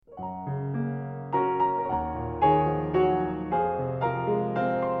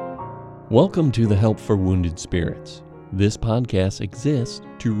Welcome to the Help for Wounded Spirits. This podcast exists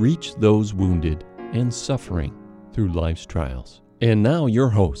to reach those wounded and suffering through life's trials. And now your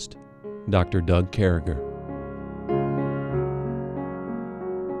host, Dr. Doug Carriger.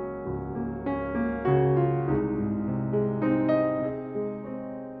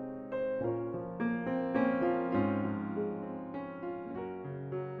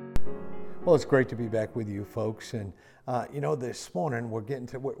 Well, it's great to be back with you folks. And this morning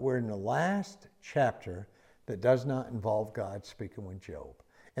we're in the last chapter that does not involve God speaking with Job.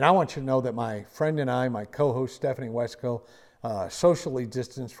 And I want you to know that my friend and I, my co-host Stephanie Wesco, socially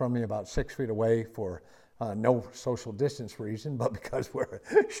distanced from me about 6 feet away for no social distance reason, but because we're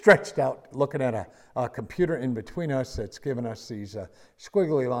stretched out looking at a computer in between us that's giving us these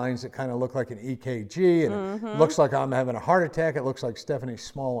squiggly lines that kind of look like an EKG, and it looks like I'm having a heart attack. It looks like Stephanie's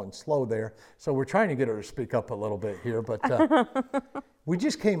small and slow there. So we're trying to get her to speak up a little bit here, but we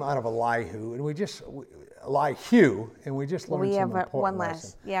just came out of Elihu, and we just learned some important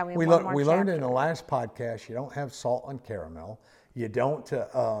lessons. We learned in the last podcast, you don't have salt on caramel. You don't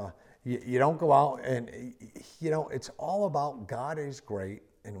go out and, it's all about God is great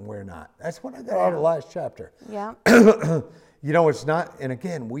and we're not. That's what I got out of the last chapter. Yeah. It's not, and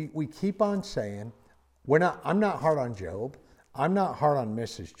again, we keep on saying, I'm not hard on Job. I'm not hard on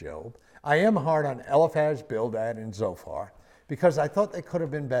Mrs. Job. I am hard on Eliphaz, Bildad, and Zophar because I thought they could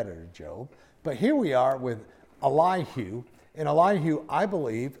have been better to Job. But here we are with Elihu. And Elihu, I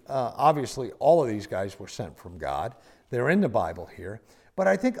believe, obviously all of these guys were sent from God. They're in the Bible here. But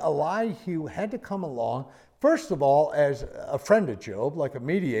I think Elihu had to come along, first of all, as a friend of Job, like a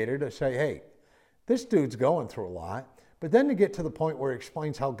mediator, to say, hey, this dude's going through a lot. But then to get to the point where he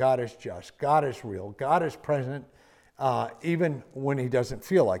explains how God is just, God is real, God is present, even when he doesn't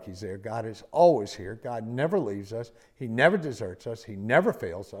feel like he's there. God is always here. God never leaves us. He never deserts us. He never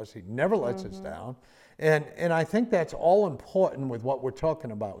fails us. He never lets us down. And I think that's all important with what we're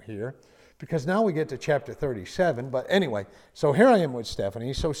talking about here. Because now we get to chapter 37. But anyway, so here I am with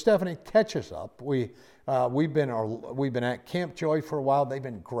Stephanie. So Stephanie, catch us up. We've been at Camp Joy for a while. They've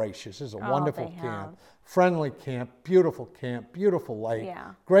been gracious. This is a wonderful camp, friendly camp, beautiful lake,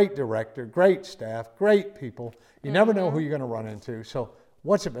 great director, great staff, great people. You never know who you're going to run into. So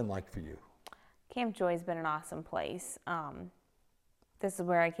what's it been like for you? Camp Joy's been an awesome place. This is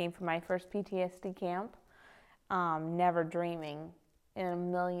where I came from my first PTSD camp. Never dreaming in a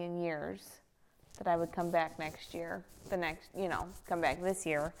million years that I would come back next year, come back this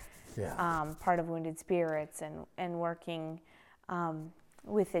year, part of Wounded Spirits and working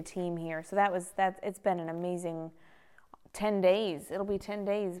with the team here. So it's been an amazing 10 days. It'll be 10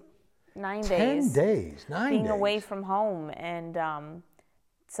 days, 9 days. 10 days, 9 days. Being away from home. And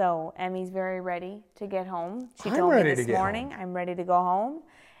so Emmy's very ready to get home. She told me this morning, I'm ready to go home.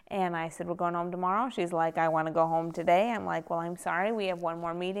 And I said, we're going home tomorrow. She's like, I want to go home today. I'm like, well, I'm sorry. We have one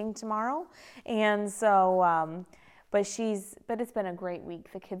more meeting tomorrow. And so, but it's been a great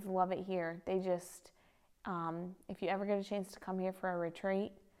week. The kids love it here. They just, if you ever get a chance to come here for a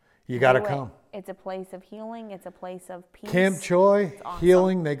retreat, you got to come. It's a place of healing. It's a place of peace. Camp Joy, awesome.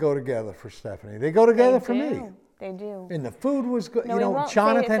 Healing, they go together for Stephanie. They go together for me. They do. And the food was good. No, we won't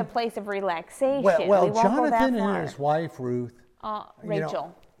say it's a place of relaxation. Well, Jonathan and his wife, Ruth.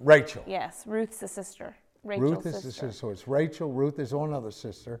 Rachel. Yes, Ruth's the sister. Ruth is the sister. So it's Rachel. Ruth is one other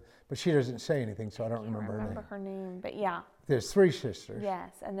sister, but she doesn't say anything, so I don't remember her name. But yeah. There's 3 sisters.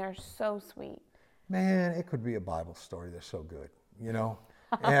 Yes, and they're so sweet. Man, it could be a Bible story. They're so good,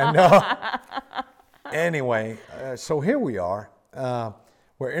 And anyway, so here we are.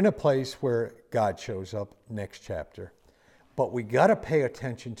 We're in a place where God shows up next chapter, but we got to pay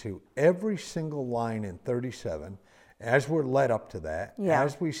attention to every single line in 37 as we're led up to that,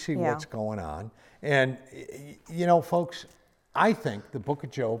 as we see what's going on. And, folks, I think the book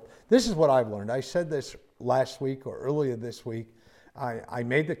of Job, this is what I've learned. I said this last week or earlier this week. I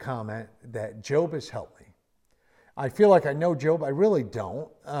made the comment that Job has helped me. I feel like I know Job. I really don't.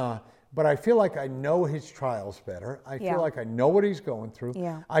 But I feel like I know his trials better. I feel like I know what he's going through.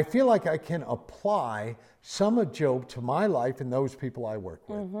 Yeah. I feel like I can apply some of Job to my life and those people I work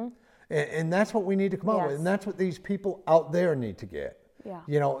with. Mm-hmm. And that's what we need to come out with. And that's what these people out there need to get. Yeah.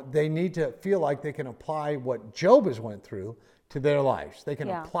 They need to feel like they can apply what Job has went through to their lives. They can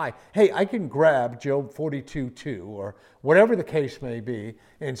apply, hey, I can grab Job 42:2 or whatever the case may be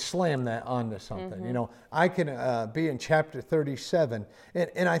and slam that onto something. Mm-hmm. I can be in chapter 37.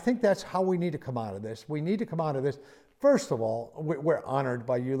 And I think that's how we need to come out of this. We need to come out of this. First of all, we're honored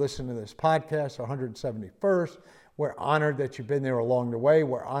by you listening to this podcast, our 171st. We're honored that you've been there along the way.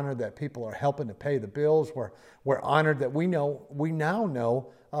 We're honored that people are helping to pay the bills. We're honored that we now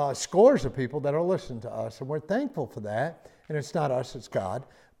know scores of people that are listening to us, and we're thankful for that. And it's not us, it's God.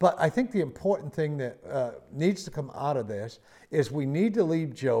 But I think the important thing that needs to come out of this is we need to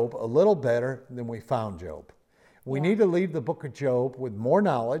leave Job a little better than we found Job. We need to leave the book of Job with more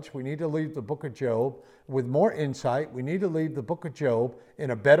knowledge. We need to leave the book of Job with more insight. We need to leave the book of Job in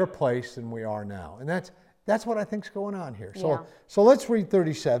a better place than we are now. And that's what I think is going on here. So let's read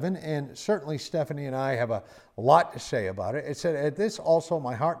 37, and certainly Stephanie and I have a lot to say about it. It said, "At this also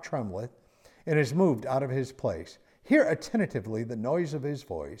my heart trembleth, and is moved out of his place. Hear attentively the noise of his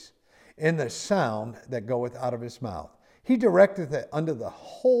voice, and the sound that goeth out of his mouth. He directeth it unto the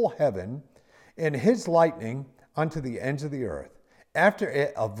whole heaven, and his lightning unto the ends of the earth. After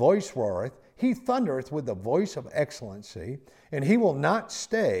it a voice roareth, he thundereth with the voice of excellency, and he will not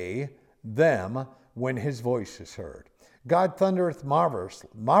stay them when his voice is heard. God thundereth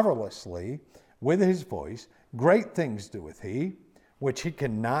marvelously with his voice. Great things doeth he, which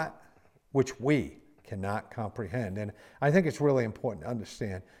we cannot comprehend." And I think it's really important to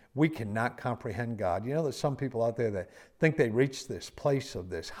understand we cannot comprehend God. You know, there's some people out there that think they reach this place of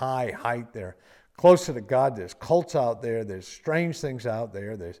this high height. They're closer to God. There's cults out there. There's strange things out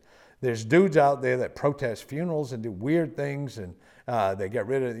there. There's dudes out there that protest funerals and do weird things, and they get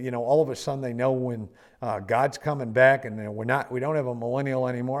rid of, all of a sudden they know when God's coming back, and we don't have a millennial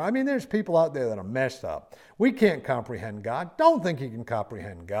anymore. I mean, there's people out there that are messed up. We can't comprehend God. Don't think you can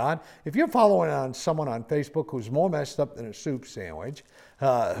comprehend God. If you're following on someone on Facebook who's more messed up than a soup sandwich,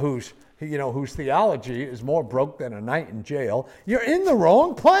 whose theology is more broke than a night in jail, you're in the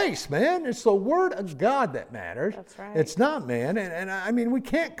wrong place, man. It's the Word of God that matters. That's right. It's not man. And I mean, we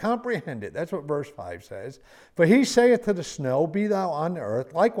can't comprehend it. That's what verse 5 says. "For he saith to the snow, Be thou on the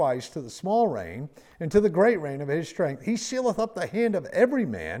earth, likewise to the small rain, and to the great rain of his strength. He sealeth up the hand of every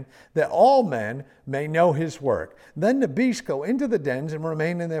man, that all men may know his work. Then the beasts go into the dens and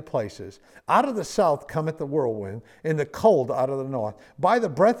remain in their places. Out of the south cometh the whirlwind, and the cold out of the north. By the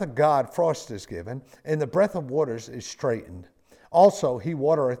breath of God frost is given, and the breath of waters is straitened. Also he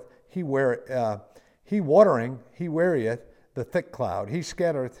watereth, he wearieth the thick cloud. He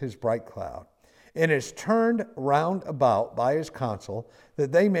scattereth his bright cloud, and is turned round about by his counsel,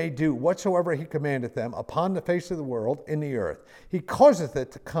 that they may do whatsoever he commandeth them upon the face of the world in the earth. He causeth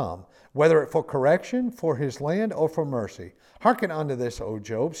it to come, whether it for correction, for his land, or for mercy. Hearken unto this, O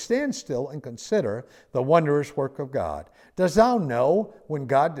Job. Stand still and consider the wondrous work of God. Dost thou know when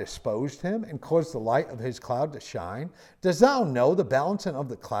God disposed him and caused the light of his cloud to shine? Dost thou know the balancing of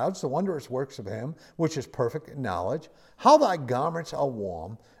the clouds, the wondrous works of him, which is perfect in knowledge? How thy garments are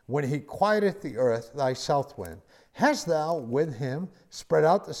warm, when he quieteth the earth, thy south wind. Hast thou with him spread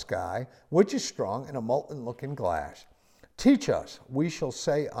out the sky, which is strong in a molten looking glass? Teach us, we shall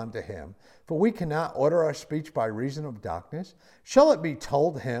say unto him, for we cannot order our speech by reason of darkness. Shall it be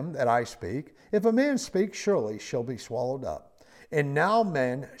told him that I speak? If a man speak, surely shall be swallowed up. And now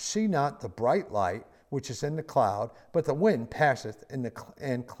men see not the bright light which is in the cloud, but the wind passeth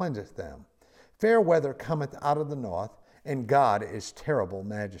and cleanseth them. Fair weather cometh out of the north, and God is terrible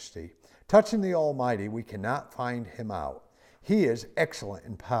majesty. Touching the Almighty, we cannot find him out. He is excellent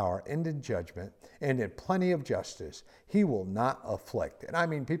in power and in judgment, and in plenty of justice. He will not afflict. And I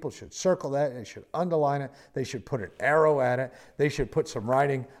mean, people should circle that. They should underline it. They should put an arrow at it. They should put some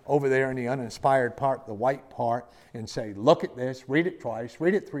writing over there in the uninspired part, the white part, and say, look at this, read it twice,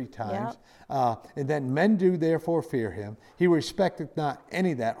 read it 3 times. Yep. And then men do therefore fear him. He respecteth not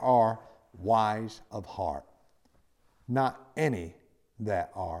any that are wise of heart. Not any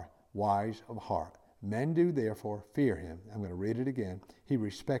that are wise of heart. Men do therefore fear him. I'm going to read it again. He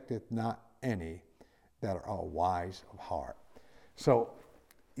respecteth not any that are wise of heart. So,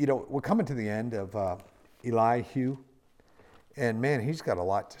 we're coming to the end of Elihu, and man, he's got a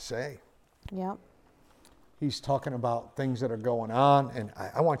lot to say. Yep. He's talking about things that are going on, and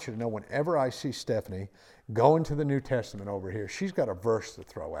I want you to know, whenever I see Stephanie go into the New Testament over here, she's got a verse to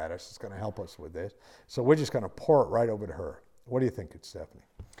throw at us. It's going to help us with this. So we're just going to pour it right over to her. What do you think, Stephanie?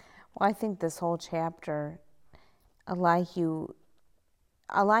 Well, I think this whole chapter, Elihu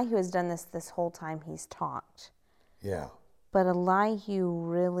has done this whole time he's talked. Yeah. But Elihu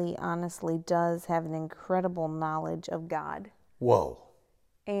really, honestly, does have an incredible knowledge of God. Whoa.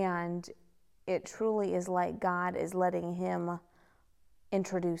 And it truly is like God is letting him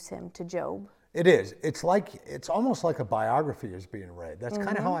introduce him to Job. It is. It's almost like a biography is being read. That's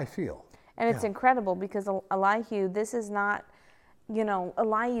kind of how I feel. And it's incredible because Elihu, this is not,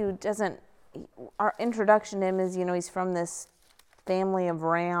 Elihu doesn't, our introduction to him is, he's from this family of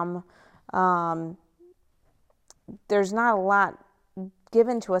Ram. there's not a lot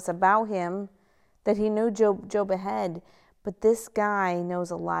given to us about him, that he knew Job ahead, but this guy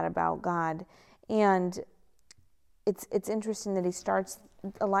knows a lot about God. And it's interesting that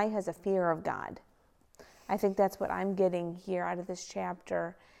Elihu has a fear of God. I think that's what I'm getting here out of this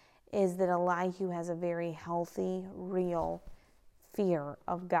chapter, is that Elihu has a very healthy, real fear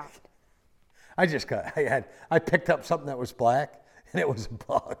of God. I picked up something that was black, and it was a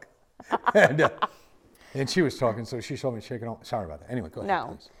bug. And she was talking, so she saw me shaking off. Sorry about that. Anyway, go ahead.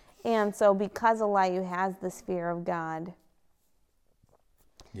 No. Please. And so because Elihu has this fear of God,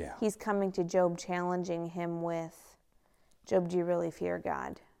 Yeah. he's coming to Job, challenging him with, Job, do you really fear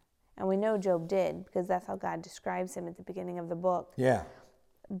God? And we know Job did, because that's how God describes him at the beginning of the book. Yeah.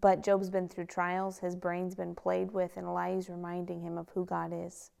 But Job's been through trials, his brain's been played with, and Elihu's reminding him of who God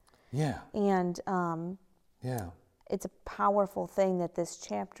is. Yeah. And Yeah. it's a powerful thing that this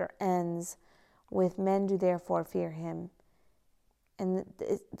chapter ends with, men do therefore fear him. And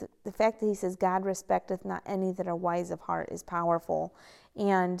the fact that he says, God respecteth not any that are wise of heart, is powerful.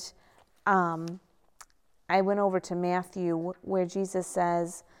 And I went over to Matthew, where Jesus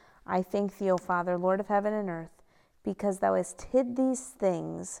says, I thank thee, O Father, Lord of heaven and earth, because thou hast hid these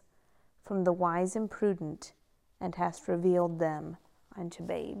things from the wise and prudent, and hast revealed them unto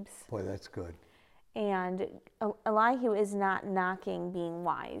babes. Boy, that's good. And Elihu is not knocking being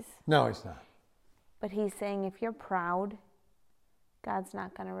wise. No, he's not. But he's saying, if you're proud, God's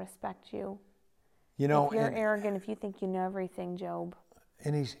not going to respect you. You know, if you're arrogant, if you think you know everything, Job,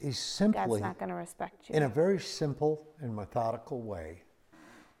 and he's simply, God's not going to respect you. in a very simple and methodical way,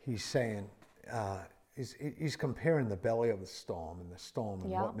 he's saying, he's comparing the belly of the storm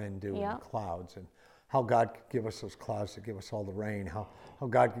and Yep. what men do in the Yep. clouds, and how God could give us those clouds to give us all the rain, how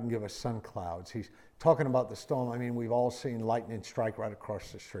God can give us sun clouds. He's talking about the storm. I mean, we've all seen lightning strike right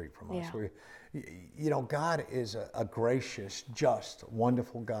across the street from us. Yeah. God is a gracious, just,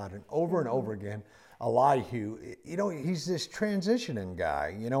 wonderful God. And over again, Elihu, he's this transitioning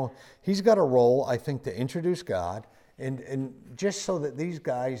guy. He's got a role, I think, to introduce God, and just so that these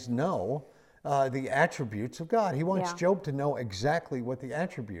guys know the attributes of God. He wants Job to know exactly what the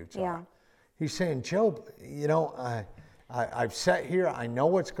attributes are. He's saying, Job, I've sat here, I know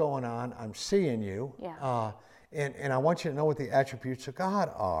what's going on, I'm seeing you, and I want you to know what the attributes of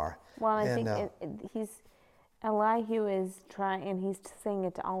God are. Well, I think Elihu is trying, and he's saying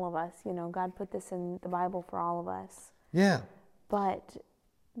it to all of us. God put this in the Bible for all of us. Yeah. But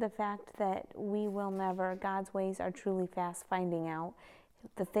the fact that we will never, God's ways are truly past finding out.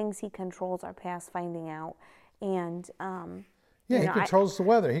 The things he controls are past finding out. And he controls the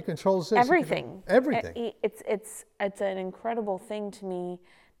weather. He controls this. Everything. Everything. It's an incredible thing to me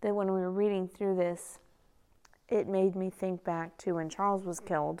that when we were reading through this, it made me think back to when Charles was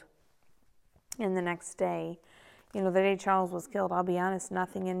killed. And the next day, the day Charles was killed, I'll be honest,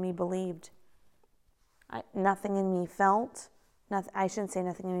 nothing in me believed. Nothing in me felt. I shouldn't say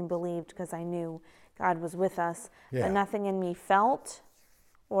nothing in me believed, because I knew God was with us. Yeah. But nothing in me felt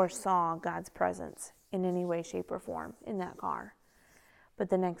or saw God's presence in any way, shape, or form in that car. But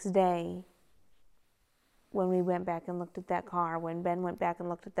the next day, when we went back and looked at that car, when Ben went back and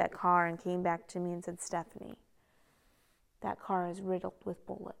looked at that car and came back to me and said, Stephanie, that car is riddled with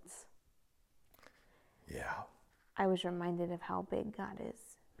bullets. Yeah. I was reminded of how big God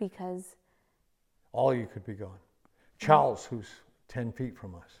is, because all you could be going. Charles, who's 10 feet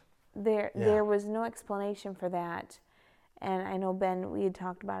from us. There was no explanation for that. And I know, Ben, we had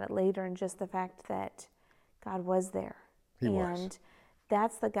talked about it later, and just the fact that God was there. He was. And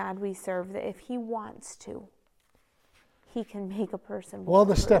that's the God we serve, that if he wants to, he can make a person. Well,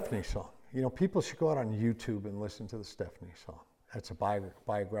 the Stephanie song. People should go out on YouTube and listen to the Stephanie song. That's a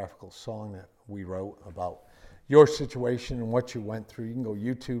biographical song that we wrote about your situation and what you went through. You can go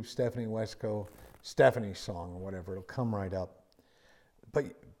YouTube, Stephanie Wesco, Stephanie song, or whatever. It'll come right up.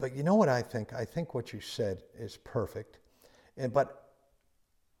 But you know what I think? I think what you said is perfect. But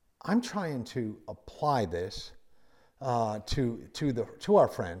I'm trying to apply this to our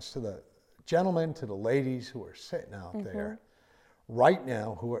friends, to the gentlemen, to the ladies who are sitting out there right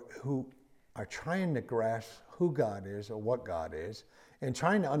now, who are trying to grasp who God is or what God is, and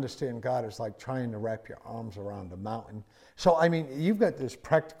trying to understand God is like trying to wrap your arms around a mountain. So, I mean, you've got this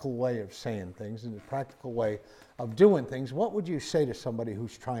practical way of saying things and a practical way of doing things. What would you say to somebody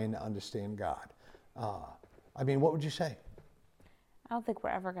who's trying to understand God? What would you say? I don't think we're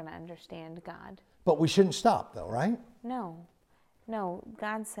ever going to understand God. But we shouldn't stop, though, right? No.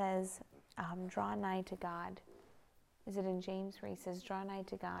 God says, draw nigh to God. Is it in James where he says, draw nigh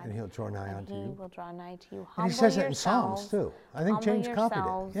to God? And he'll draw nigh unto you. He will draw nigh to you. And he says it in Psalms, too. I think James copied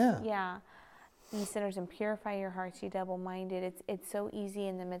it. Yeah. ye sinners, and purify your hearts, ye double-minded. It's so easy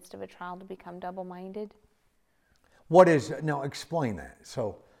in the midst of a trial to become double-minded. What is, now explain that.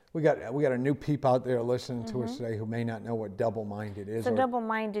 So we got a new peep out there listening to us today who may not know what double-minded is. So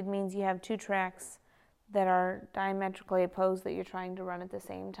double-minded means you have two tracks that are diametrically opposed that you're trying to run at the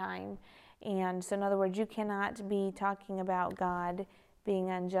same time. And so in other words, you cannot be talking about God being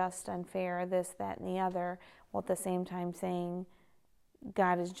unjust, unfair, this, that, and the other, while at the same time saying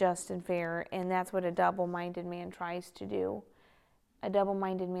God is just and fair. And that's what a double-minded man tries to do. A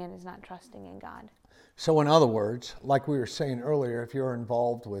double-minded man is not trusting in God. So in other words, like we were saying earlier, if you're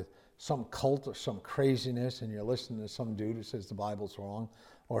involved with some cult or some craziness and you're listening to some dude who says the Bible's wrong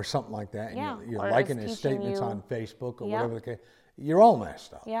or something like that, and you're liking his statements on Facebook or whatever the case, you're all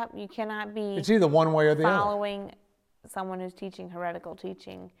messed up. Yep, you cannot be it's either one way or the following someone who's teaching heretical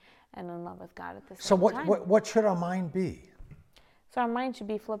teaching and in love with God at the same time. So what should our mind be? So our mind should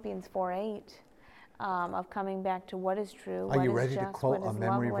be Philippians 4:8. Of coming back to what is true, Are you ready to quote a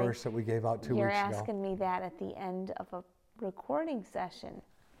memory verse that we gave out 2 weeks ago? You're asking me that at the end of a recording session.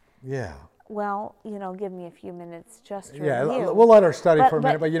 Yeah. Well, give me a few minutes just to review. Yeah, we'll let her study for a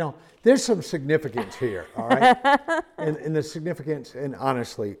minute, but there's some significance here, all right? and the significance, and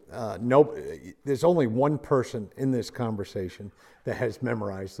honestly, there's only one person in this conversation that has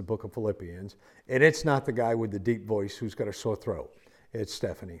memorized the book of Philippians, and it's not the guy with the deep voice who's got a sore throat. It's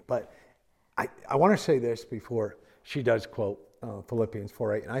Stephanie. But I want to say this before she does quote Philippians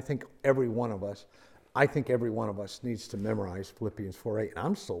 4:8, and I think every one of us needs to memorize Philippians 4:8, and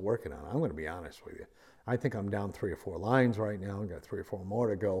I'm still working on it. I'm going to be honest with you. I think I'm down 3 or 4 lines right now. I've got 3 or 4 more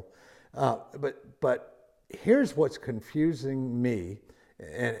to go. But here's what's confusing me,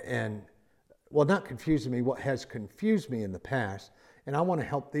 and not confusing me, what has confused me in the past, and I want to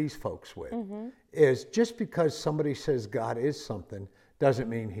help these folks with, is just because somebody says God is something doesn't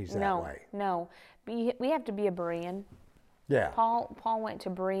mean he's that way. No, we have to be a Berean. Yeah. Paul went to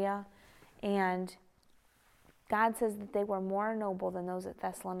Berea, and God says that they were more noble than those at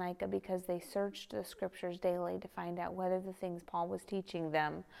Thessalonica because they searched the scriptures daily to find out whether the things Paul was teaching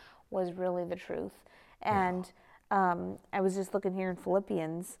them was really the truth. And I was just looking here in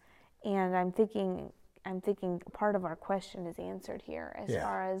Philippians, and I'm thinking part of our question is answered here as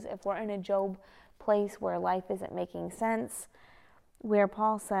far as if we're in a Job place where life isn't making sense, where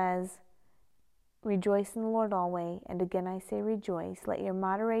Paul says, rejoice in the Lord always, and again I say rejoice. Let your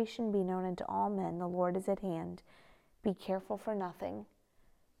moderation be known unto all men. The Lord is at hand. Be careful for nothing,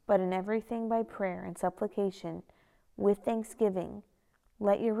 but in everything by prayer and supplication, with thanksgiving,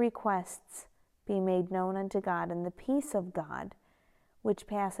 let your requests be made known unto God, and the peace of God, which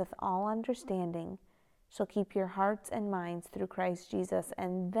passeth all understanding, shall keep your hearts and minds through Christ Jesus.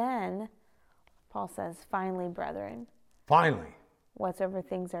 And then, Paul says, finally, brethren. Finally. Whatsoever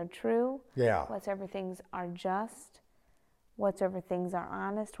things are true, yeah. Whatsoever things are just, whatsoever things are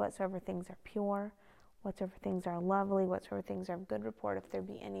honest, whatsoever things are pure, whatsoever things are lovely, whatsoever things are of good report, if there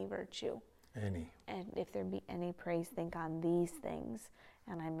be any virtue. And if there be any praise, think on these things.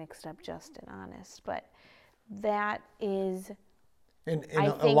 And I mixed up just and honest. But that is, and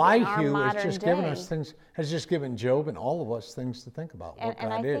I think Elihu has just given Job and all of us things to think about.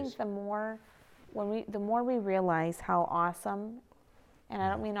 And I think the more we realize how awesome, and I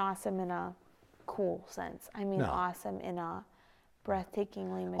don't mean awesome in a cool sense. I mean awesome in a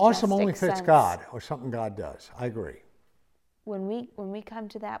breathtakingly majestic awesome only fits sense. God or something God does. I agree. When we come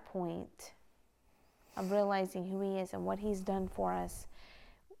to that point of realizing who he is and what he's done for us,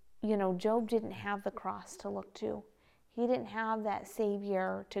 Job didn't have the cross to look to. He didn't have that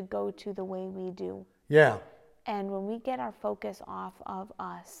Savior to go to the way we do. Yeah. And when we get our focus off of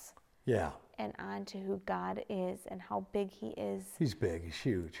us, and onto who God is and how big he is. He's big, he's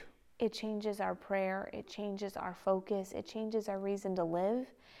huge. It changes our prayer, it changes our focus, it changes our reason to live.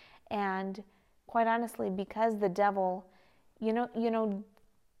 And quite honestly, because the devil,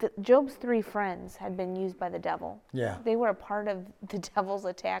 Job's 3 friends had been used by the devil. Yeah. They were a part of the devil's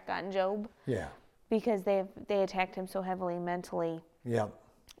attack on Job. Yeah. Because they attacked him so heavily mentally. Yeah.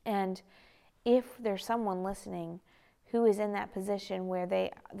 And if there's someone listening who is in that position where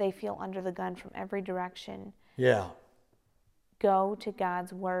they feel under the gun from every direction. Yeah. Go to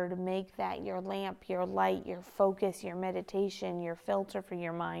God's word. Make that your lamp, your light, your focus, your meditation, your filter for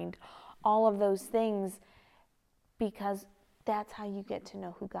your mind. All of those things, because that's how you get to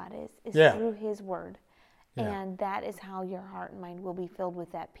know who God is through his word. Yeah. And that is how your heart and mind will be filled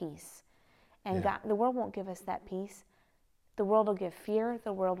with that peace. And God, the world won't give us that peace. The world will give fear.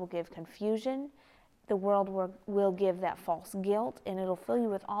 The world will give confusion. The world will give that false guilt, and it'll fill you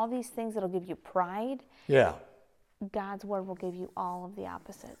with all these things that'll give you pride. Yeah. God's word will give you all of the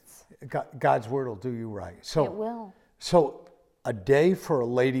opposites. God's word will do you right. So It will. So a day for a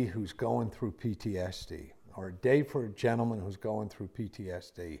lady who's going through PTSD, or a day for a gentleman who's going through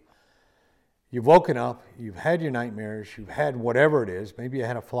PTSD. You've woken up, you've had your nightmares, you've had whatever it is. Maybe you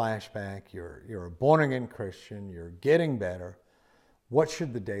had a flashback, you're a born-again Christian, you're getting better. What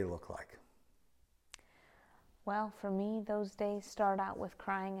should the day look like? Well, for me, those days start out with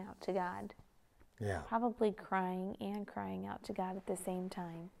crying out to God. Yeah. Probably crying and crying out to God at the same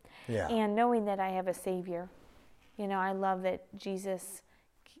time. Yeah. And knowing that I have a Savior. You know, I love that Jesus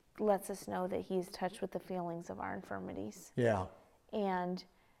lets us know that He's touched with the feelings of our infirmities. Yeah. And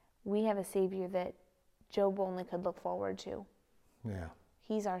we have a Savior that Job only could look forward to. Yeah.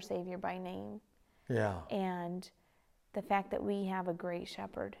 He's our Savior by name. Yeah. And the fact that we have a great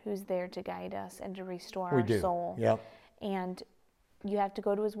shepherd who's there to guide us and to restore We our do. soul. Yep. And you have to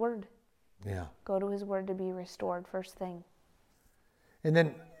go to His Word. Yeah. Go to His Word to be restored first thing. And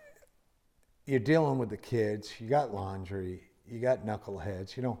then you're dealing with the kids, you got laundry, you got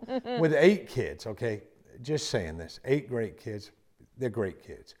knuckleheads, you know, with 8 kids, okay? Just saying this, 8 great kids, they're great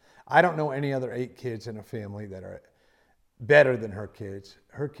kids. I don't know any other 8 kids in a family that are better than her kids.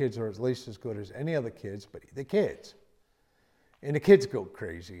 Her kids are at least as good as any other kids, but the kids. And the kids go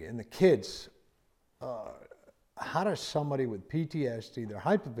crazy, and the kids, how does somebody with PTSD, they're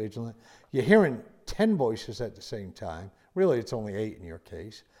hypervigilant, you're hearing 10 voices at the same time. Really, it's only 8 in your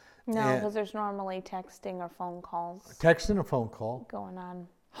case. No, because there's normally texting or phone calls Text and a phone call. going on.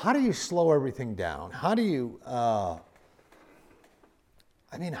 How do you slow everything down? How do you, how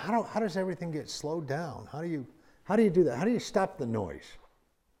does everything get slowed down? How do you do that? How do you stop the noise?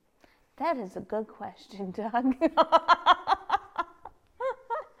 That is a good question, Doug.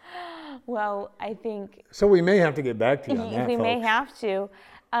 Well, I think So we may have to get back to you on that, we may folks. have to.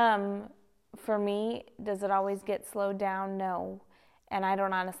 For me, does it always get slowed down? No. And I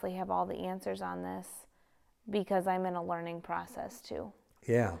don't honestly have all the answers on this because I'm in a learning process too.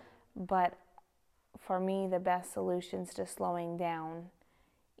 Yeah. But for me, the best solutions to slowing down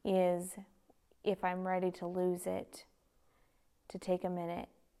is, if I'm ready to lose it, to take a minute,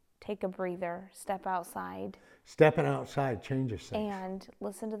 take a breather, step outside. Stepping outside changes things. And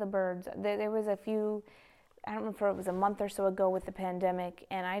listen to the birds. There was a few, I don't know if it was a month or so ago with the pandemic,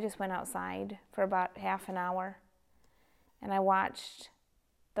 and I just went outside for about half an hour, and I watched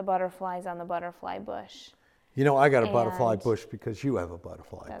the butterflies on the butterfly bush. You know, I got a butterfly And- bush because you have a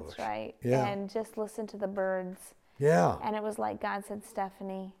butterfly bush. That's right. Yeah. And just listen to the birds. Yeah. And it was like God said,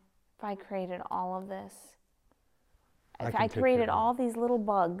 Stephanie, if I created all of this, I if can I take care created of it. all these little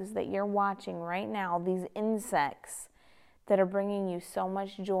bugs that you're watching right now, these insects that are bringing you so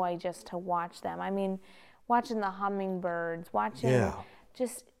much joy just to watch them. I mean, watching the hummingbirds,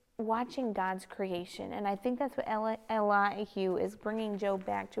 just watching God's creation. And I think that's what Elihu is bringing Job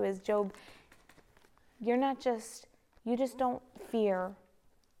back to, is Job, you just don't fear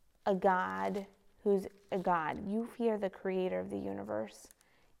a God who's a God. You fear the creator of the universe.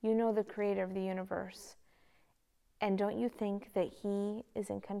 You know the creator of the universe. And don't you think that He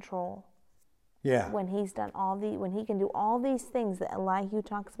is in control Yeah. when He's done when He can do all these things that Elihu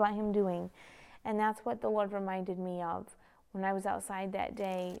talks about Him doing? And that's what the Lord reminded me of when I was outside that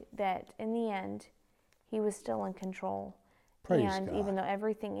day, that in the end, He was still in control. Praise and God. even though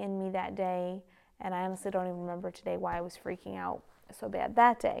everything in me that day, and I honestly don't even remember today why I was freaking out so bad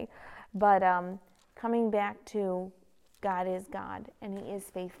that day, but coming back to God is God, and He is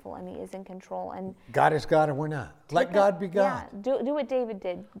faithful, and He is in control. And God is God and we're not. Let God be God. Yeah, do what David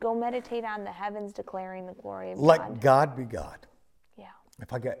did. Go meditate on the heavens declaring the glory of Let God. God be God. Yeah.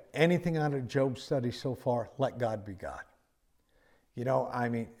 If I get anything out of Job's study so far, let God be God. You know, I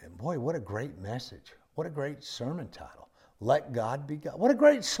mean, boy, what a great message. What a great sermon title. Let God be God. What a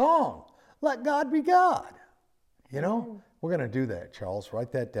great song. Let God be God. You know, we're going to do that, Charles.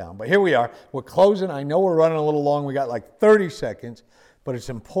 Write that down. But here we are. We're closing. I know we're running a little long. We got like 30 seconds. But it's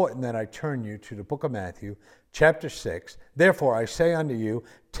important that I turn you to the book of Matthew, chapter 6. Therefore, I say unto you,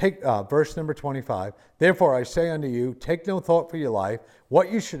 take verse number 25. Therefore, I say unto you, take no thought for your life,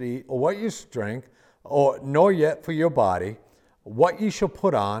 what you should eat or what you should drink, nor yet for your body, what ye shall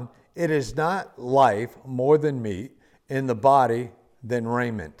put on. It is not life more than meat, in the body than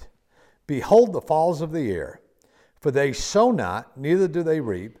raiment. Behold the fowls of the air, for they sow not, neither do they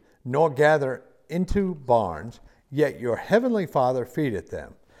reap, nor gather into barns, yet your heavenly Father feedeth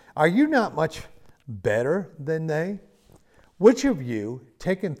them. Are you not much better than they? Which of you,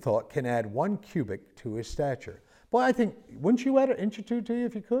 taking thought, can add 1 cubit to his stature? Well, I think, wouldn't you add an inch or two to you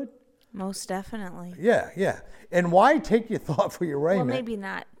if you could? Most definitely. Yeah. And why take your thought for your raiment? Well, maybe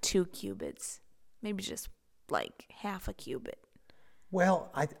not 2 cubits. Maybe just like half a cubit.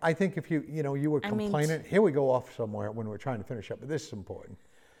 Well, I think if you were complaining, here we go off somewhere when we're trying to finish up, but this is important.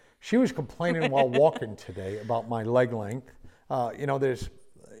 She was complaining while walking today about my leg length. There's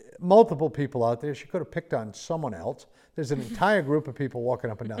multiple people out there. She could have picked on someone else. There's an entire group of people walking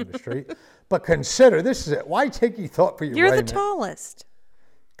up and down the street. But consider, this is it. Why take ye thought for your You're raiment? the tallest.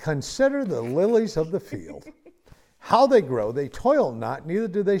 Consider the lilies of the field, how they grow. They toil not, neither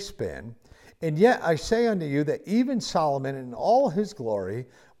do they spin. And yet I say unto you that even Solomon in all his glory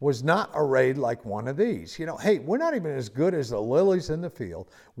was not arrayed like one of these. Hey, we're not even as good as the lilies in the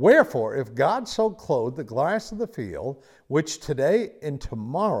field. Wherefore, if God so clothed the grass of the field, which today and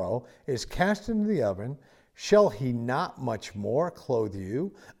tomorrow is cast into the oven, shall he not much more clothe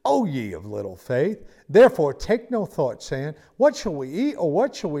you, O ye of little faith? Therefore take no thought, saying, what shall we eat, or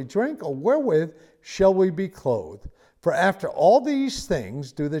what shall we drink, or wherewith shall we be clothed? For after all these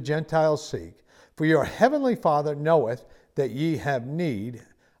things do the Gentiles seek. For your heavenly Father knoweth that ye have need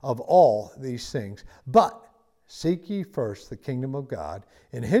of all these things. But seek ye first the kingdom of God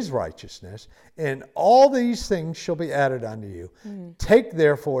and his righteousness, and all these things shall be added unto you. Take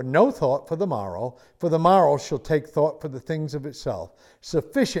therefore no thought for the morrow shall take thought for the things of itself.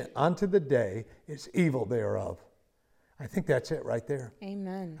 Sufficient unto the day is evil thereof. I think that's it right there.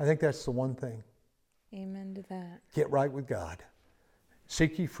 Amen. I think that's the one thing. Amen to that. Get right with God.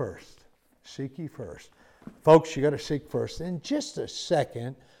 Seek ye first. Seek ye first. Folks, you got to seek first. In just a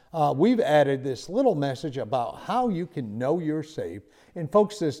second, we've added this little message about how you can know you're saved. And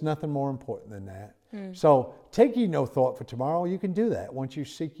folks, there's nothing more important than that. So take ye no thought for tomorrow. You can do that once you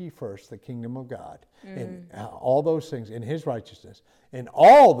seek ye first the kingdom of God and all those things in his righteousness. And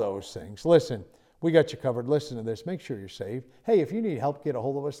all those things, listen, we got you covered. Listen to this. Make sure you're saved. Hey, if you need help, get a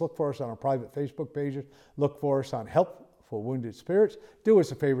hold of us. Look for us on our private Facebook pages. Look for us on Help for Wounded Spirits. Do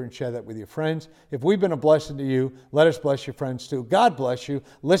us a favor and share that with your friends. If we've been a blessing to you, let us bless your friends too. God bless you.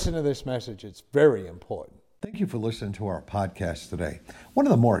 Listen to this message. It's very important. Thank you for listening to our podcast today. One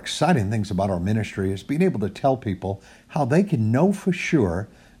of the more exciting things about our ministry is being able to tell people how they can know for sure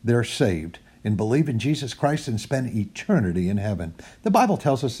they're saved and believe in Jesus Christ and spend eternity in heaven. The Bible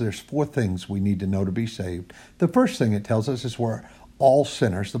tells us there's 4 things we need to know to be saved. The first thing it tells us is we're all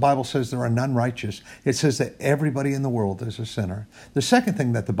sinners. The Bible says there are none righteous. It says that everybody in the world is a sinner. The second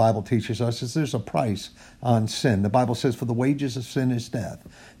thing that the Bible teaches us is there's a price on sin. The Bible says for the wages of sin is death.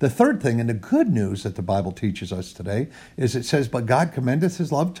 The third thing, and the good news that the Bible teaches us today, is it says, but God commendeth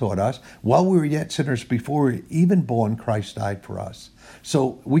his love toward us. While we were yet sinners, before we were even born, Christ died for us.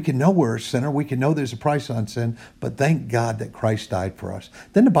 So we can know we're a sinner. We can know there's a price on sin, but thank God that Christ died for us.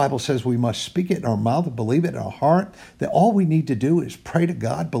 Then the Bible says we must speak it in our mouth and believe it in our heart, that all we need to do is pray to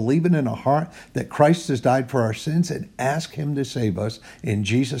God, believing in our heart that Christ has died for our sins, and ask him to save us in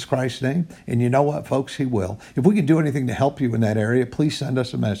Jesus Christ's name. And you know what, folks? He will. If we can do anything to help you in that area, please send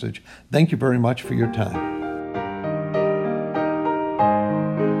us a message. Thank you very much for your time.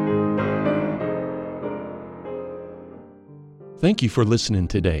 Thank you for listening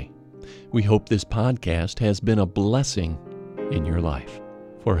today. We hope this podcast has been a blessing in your life.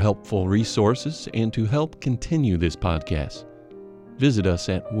 For helpful resources and to help continue this podcast, visit us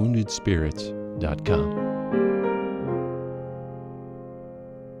at woundedspirits.com.